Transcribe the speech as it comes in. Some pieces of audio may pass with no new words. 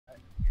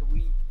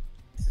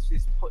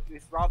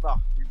It's rather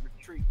we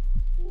retreat.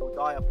 We'll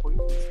die a point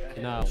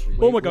instead. No.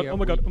 Oh my god, oh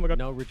my god, oh my god.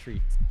 No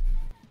retreat.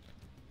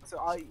 So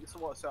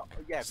what? So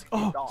yeah.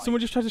 Oh, die. someone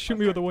just tried to shoot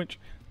me with a winch.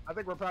 I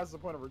think we're past the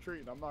point of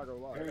retreat. I'm not gonna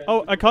lie.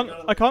 Oh, I can't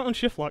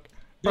unshift lock.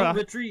 Don't Bruh.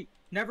 retreat.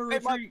 Never Hey,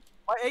 retreat.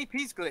 My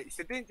AP's glitched.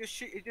 It didn't just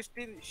shoot. It just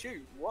didn't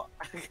shoot. What?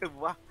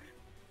 What?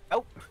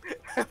 Help!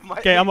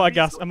 Okay, I'm out of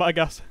gas. I'm out of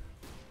gas.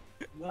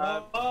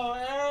 No,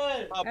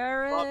 Aaron!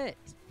 Eric!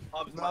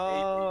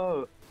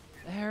 No.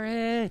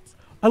 Eric!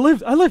 I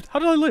lived. I lived. How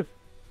did I live?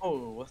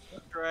 Oh, what's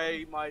that?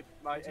 Trey, my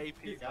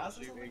AP's Gas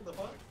or shooting. something? The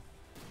fuck?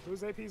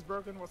 Whose AP's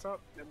broken? What's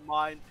up? The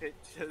mine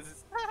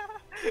pictures.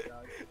 Guys,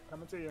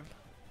 coming to you.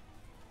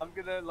 I'm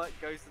gonna like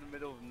go to the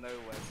middle of nowhere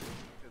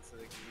so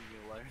they can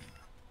leave me alone.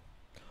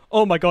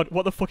 Oh my god,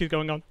 what the fuck is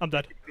going on? I'm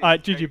dead.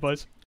 Alright, GG boys.